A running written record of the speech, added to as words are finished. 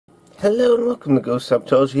Hello and welcome to Ghost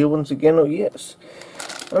Sabotage here once again. Oh yes,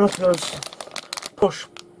 and of course push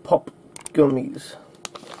pop gummies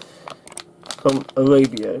from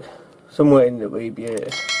Arabia, somewhere in the Arabia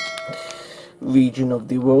region of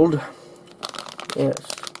the world. Yes,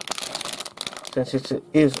 since it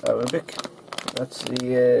is Arabic, that's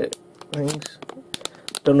the things.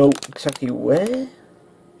 Don't know exactly where,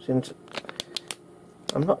 since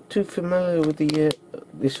I'm not too familiar with the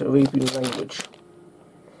this Arabian language.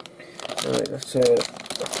 Alright, let's have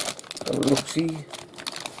a look-see.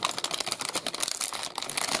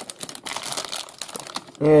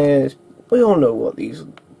 Yes, we all know what these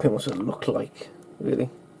things look like, really.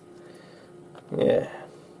 Yeah,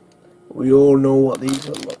 we all know what these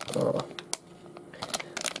are.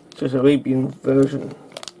 Just Arabian version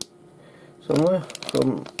somewhere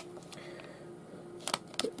from.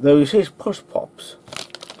 Though it says push pops,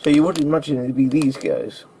 so you would imagine it'd be these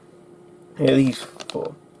guys. Yeah, these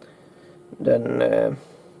four. Then,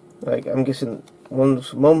 like, I'm guessing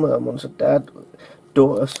one's mum and one's a dad,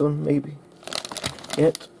 daughter, son, maybe.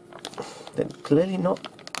 Yet, then clearly not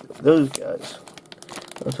those guys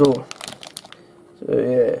at all. So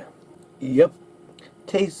yeah, yep.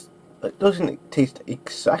 Doesn't it taste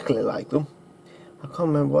exactly like them? I can't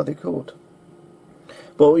remember what they're called.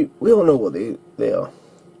 But we all know what they are.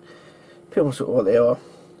 Pretty much what they are.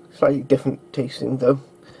 Slightly different tasting though.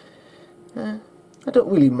 I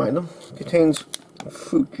don't really mind them. It contains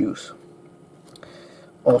fruit juice.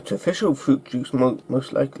 Artificial fruit juice,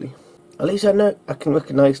 most likely. At least I know I can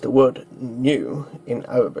recognise the word new in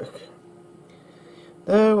Arabic.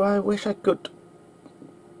 Though I wish I could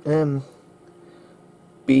you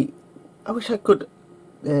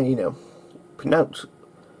know, pronounce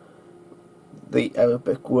the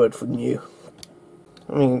Arabic word for new.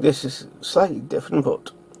 I mean, this is slightly different,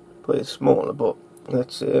 but it's smaller, but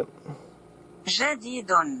that's it.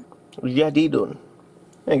 Jadidun. Jadidun.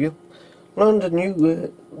 There you go. Learned a new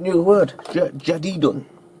word. Jadidun.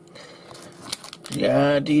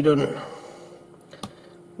 Jadidun.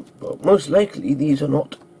 But most likely these are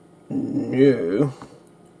not new.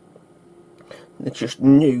 They're just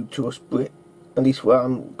new to us Brit. At least where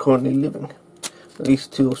I'm currently living. At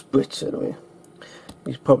least to us Brits anyway.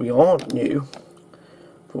 These probably aren't new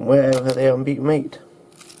from wherever they are being made.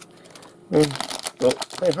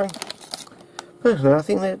 But anyway. Personally, I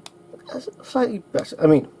think they're slightly better. I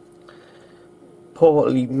mean,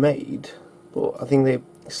 poorly made, but I think they're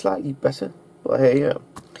slightly better. But hey, yeah.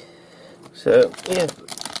 So yeah,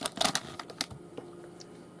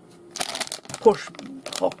 push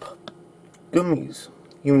pop gummies,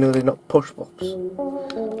 even though they're not push pops.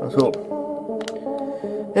 That's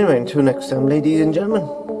all. Anyway, until next time, ladies and gentlemen,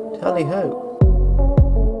 tally ho.